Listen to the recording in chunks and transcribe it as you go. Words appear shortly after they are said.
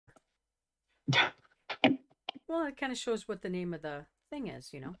Well, it kind of shows what the name of the thing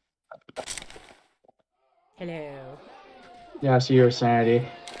is, you know? Hello. Yeah, so your sanity.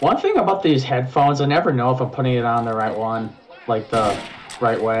 One thing about these headphones, I never know if I'm putting it on the right one, like the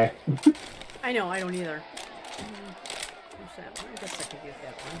right way. I know, I don't either. Where's that one? I guess I could use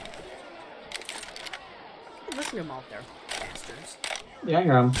that one. Listen to them out there, bastards. Yeah, I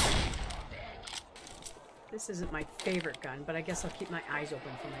hear 'em. This isn't my favorite gun, but I guess I'll keep my eyes open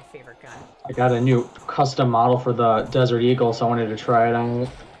for my favorite gun. I got a new custom model for the Desert Eagle, so I wanted to try it on.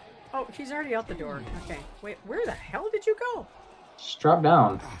 Oh, he's already out the door. Okay. Wait, where the hell did you go? Just drop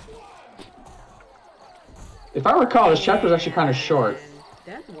down. If I recall, this chapter was actually kind of short.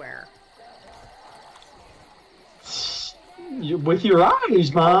 Then where? With your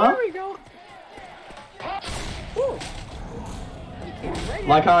eyes, Oh, Mom. there we go. Ooh. Right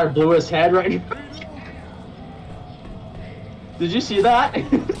Like how I blew his head right here. Did you see that?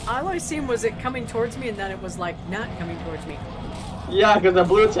 all I seen was it coming towards me, and then it was like not coming towards me. Yeah, because I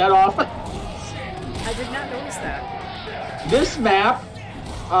blew its head off. I did not notice that. This map,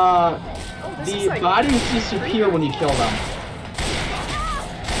 This is the like bodies disappear when you kill them.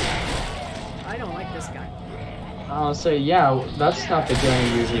 I don't like this guy. I'll say, yeah, that's not the gun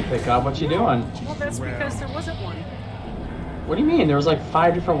you usually pick up. What you doing? Well, that's because there wasn't one. What do you mean? There was like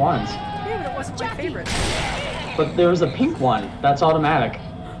 5 different ones. Yeah, but it wasn't my favorite. But there was a pink one. That's automatic.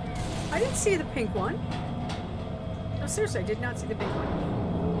 I didn't see the pink one. No, seriously, I did not see the pink one.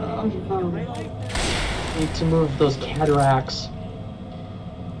 I like that. Need to move those cataracts.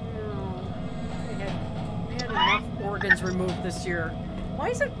 No. I had enough organs removed this year. Why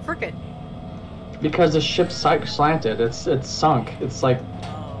is it crooked? Because the ship's slanted. It's sunk. It's like,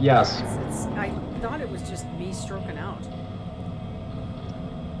 Oh, yes. I thought it was just me stroking out.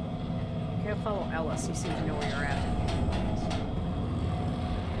 Okay, I'll follow Ellis. He seems to know where you're at.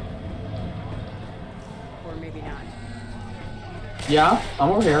 Or maybe not. Yeah, I'm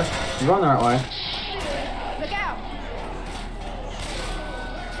over here. I'm going the right way. Look out!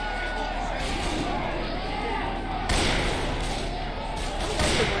 I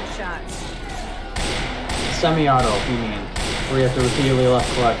like the one shots. Semi-auto, you mean. Where you have to repeatedly left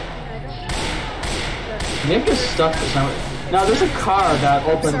click. Nick is stuck for some reason. Now, there's a car that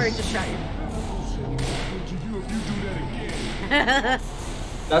opens... Sorry, just shot you.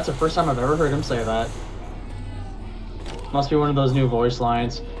 That's the first time I've ever heard him say that. Must be one of those new voice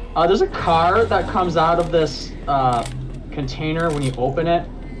lines. There's a car that comes out of this container when you open it.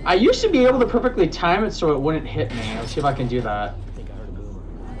 I used to be able to perfectly time it so it wouldn't hit me. Let's see if I can do that.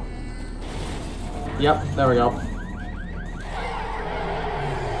 Yep, there we go.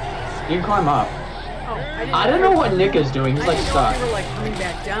 You can climb up. Oh, I don't know what Nick is doing. He's like stuck. You were like coming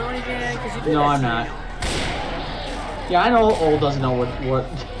back down again because you did No, that I'm to me not. now. Yeah, I know Old doesn't know what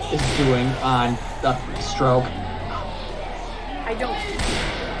is doing on the stroke. I don't.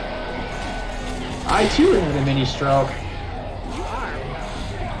 I too had a mini stroke. You are.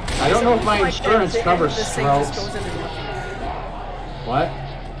 I don't know if my Like insurance the covers end of this thing just strokes. goes into nothing. What?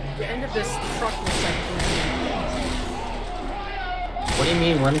 The end of this truck looks like What do you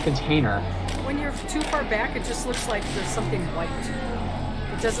mean? We're in a container. when you're too far back, it just looks like there's something white.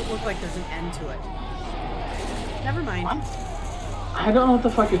 It doesn't look like there's an end to it. Never mind. I don't know what the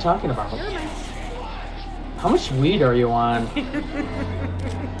fuck you're talking about. Never mind. How much weed are you on?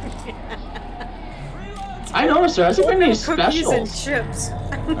 I noticed there hasn't been any Cookies and specials. chips.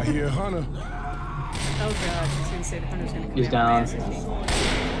 I hear Hunter. Oh god, he's gonna say the hunter's gonna come He's after my down. ass, isn't he?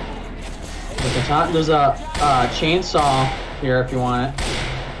 There's a chainsaw here if you want it.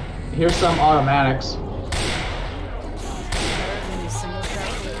 Here's some automatics. Better than these single shot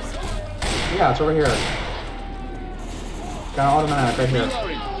ones. Yeah, it's over here. Got an automatic right here.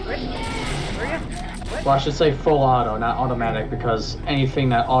 Where are you? What? Well, I should say full auto, not automatic, because anything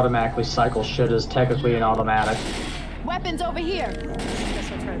that automatically cycles shit is technically an automatic. Weapons over here. I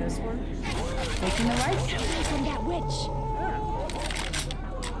guess I'll try this one. Taking the right side from that witch.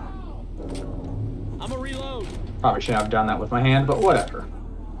 I'm a reload. Probably shouldn't have done that with my hand, but whatever.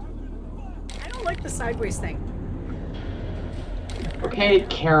 I don't like the sideways thing. Okay,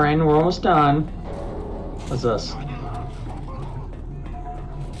 Karen, we're almost done. What's this?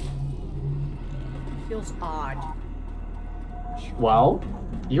 Feels odd. Well,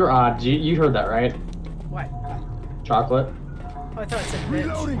 you're odd. You heard that, right? What? Chocolate. Oh, I thought it said bitch.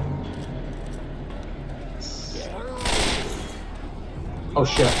 Reloading. Oh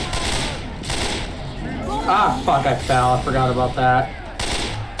shit. Ah, fuck, I fell. I forgot about that.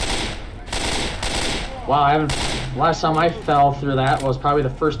 Wow, I haven't... Last time I fell through that was probably the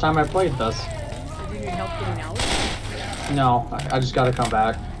first time I played this. So do you need help getting out? No, I just gotta come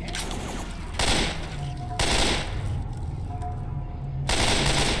back.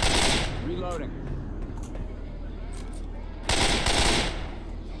 Reloading.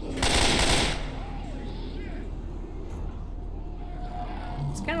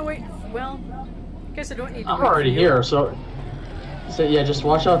 It's kind of wait. Well, I guess I don't need to. I'm wait already for you. here, so yeah, just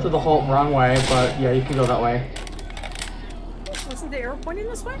watch out for the wrong way. But yeah, you can go that way. Wasn't the arrow pointing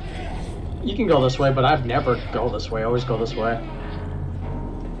this way? You can go this way, but I've never go this way. I always go this way.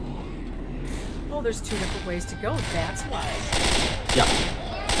 Oh, there's 2 different ways to go. That's why. Yeah,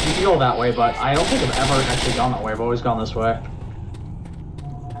 you can go that way, but I don't think I've ever actually gone that way. I've always gone this way.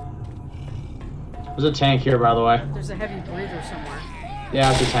 There's a tank here, by the way. There's a heavy breather somewhere.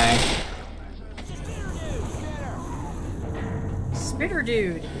 Yeah, it's a tank. Spitter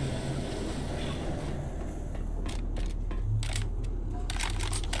dude.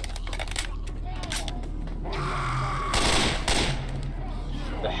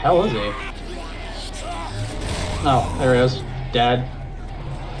 The hell is he? Oh, there he is. Dead.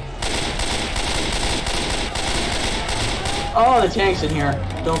 Oh, the tank's in here.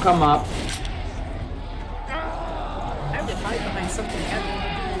 Don't come up. I would hide behind something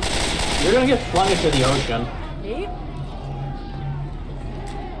heavy. You're gonna get flung into the ocean. Me?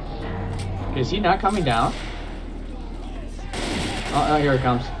 Is he not coming down? Oh, here it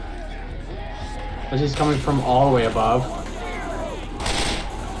comes. Because he's coming from all the way above.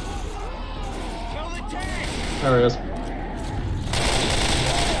 There he is.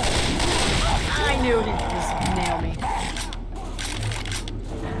 I knew he'd just nail me.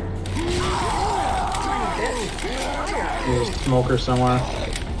 Tiny bit. There's a smoker somewhere.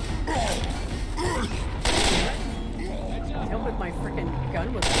 Help with my freaking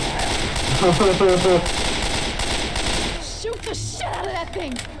gun with it. Shoot the shit out of that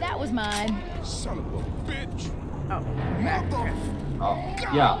thing. That was mine. Son of a bitch. Oh, back. Okay.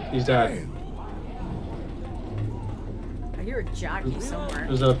 Oh, yeah, he's dead. I hear a jockey somewhere.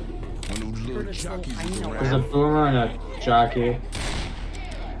 There's a One of those little Heard its little jockeys tiny is noise. there's a around. boomer and a jockey.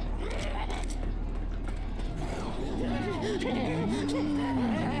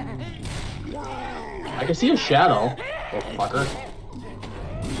 I can see a shadow. Little fucker.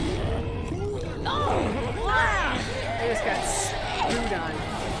 I just got screwed on.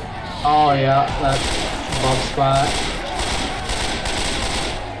 Oh yeah, that bump spot.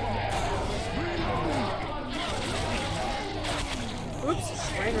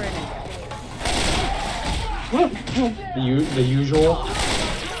 Oops, ran right The usual.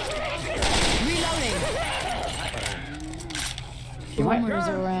 Reloading. My Boomers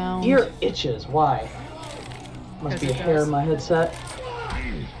around. ear itches. Why? Must be a Because it hair does. in my headset.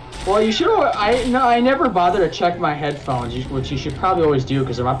 Well, you should. I never bother to check my headphones, which you should probably always do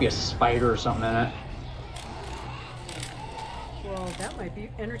because there might be a spider or something in it. Well, that might be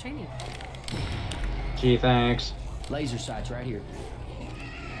entertaining. Gee, thanks. Laser sights right here.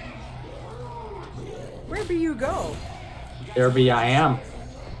 Where do you go? There be I am.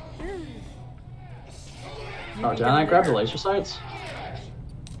 You Oh, be did I down not grab the there. laser sights?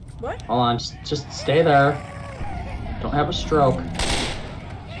 What? Hold on, just stay there. Don't have a stroke.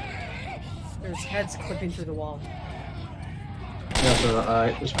 There's heads clipping through the wall. Yeah, so,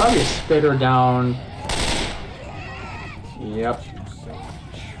 there's probably a spitter down. Yep.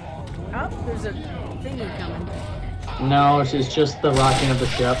 Oh, there's a thingy coming. No, it's just the rocking of the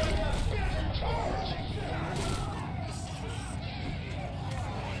ship.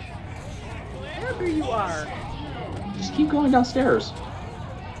 Wherever you are. Just keep going downstairs.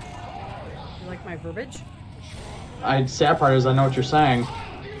 You like my verbiage? Sad part is I know what you're saying.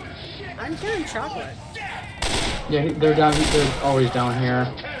 I'm carrying chocolate. Yeah, they're down. They're always down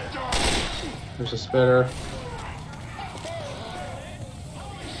here. There's a spitter.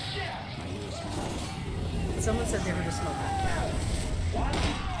 Someone said they heard a smoke.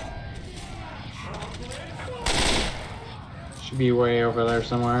 Should be way over there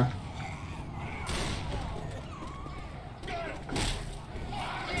somewhere.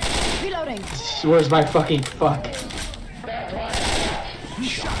 Reloading. Where's my fucking fuck?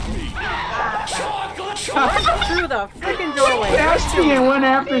 Through the freaking doorway. Passed me and went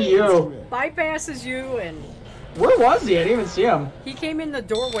after you. Bypasses you, and Where was he? I didn't even see him. he came in the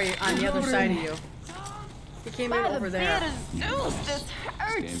doorway on the other side of you. He came in By the over there. bed of Zeus, this Stand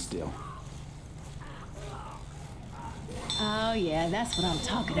hurts. still. Oh yeah, that's what I'm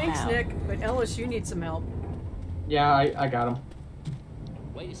talking Thanks, about. Nick. But Ellis, you need some help. Yeah, I got him.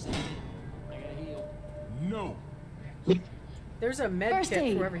 Wait a second. I gotta heal. No. There's a med First kit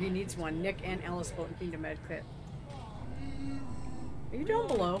aid. wherever he needs one. Nick and Ellis both need a med kit. Are you down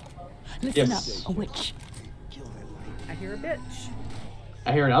below? Listen Yes. up, a witch. I hear a bitch.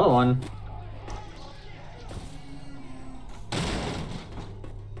 I hear another one.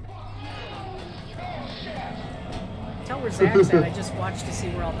 where Zach's at. I just watched to see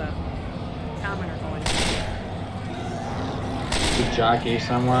where all the common are going. The jockey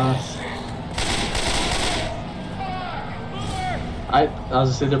somewhere. I was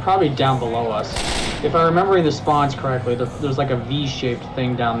gonna say they're probably down below us. If I'm remembering the spawns correctly, there's like a V-shaped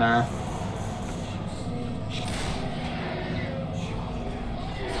thing down there.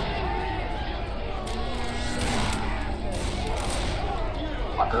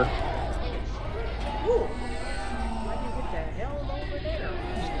 Fucker. Ooh. Why do you get the hell over there?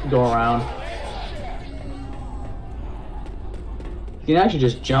 Go around. You can actually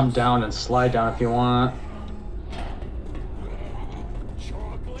just jump down and slide down if you want.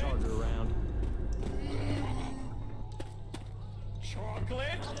 Charger around.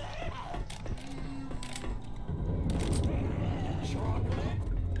 Chocolate.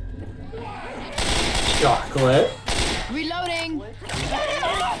 Chocolate. Reloading.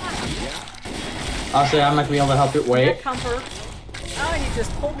 I'll say I'm not gonna be able to help it. Wait. That comfort. Oh, he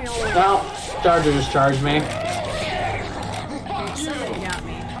just pulled me all the way. No, Charger just charged me. Okay, somebody got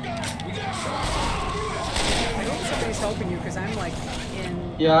me. I hope somebody's helping you because I'm like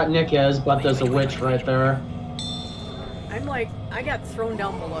in. Yeah, Nick is, but there's a witch right there. I'm like, I got thrown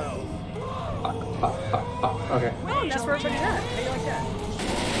down below. Okay. Oh, that's where everybody's at. How do you like that?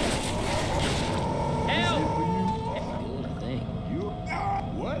 Good thing. You.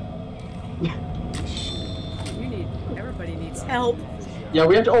 What? You need. Everybody needs help. Yeah,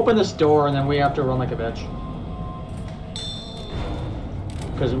 we have to open this door and then we have to run like a bitch.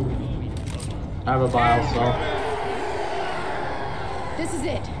 Because I have a bile, so. This is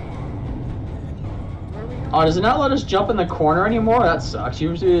it. Where are we going? Oh, does it not let us jump in the corner anymore? That sucks.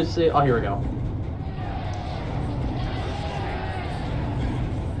 Usually you say, oh, here we go.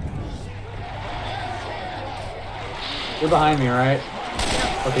 You're behind me, right?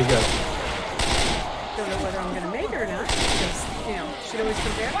 Okay, good. Don't know whether I'm gonna make her or not. Because, you know, she'd always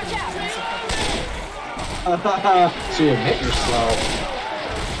come back to me. So you admit you're slow.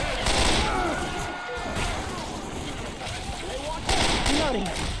 Reloading.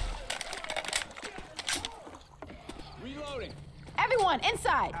 Reloading. Everyone,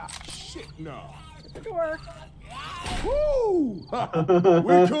 inside. Shit, no. The door. Woo!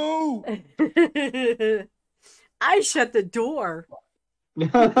 We cool. I shut the door.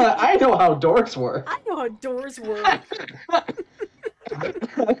 I know how doors work. I know how doors work.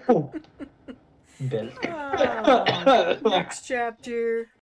 Bitch. Oh, next chapter.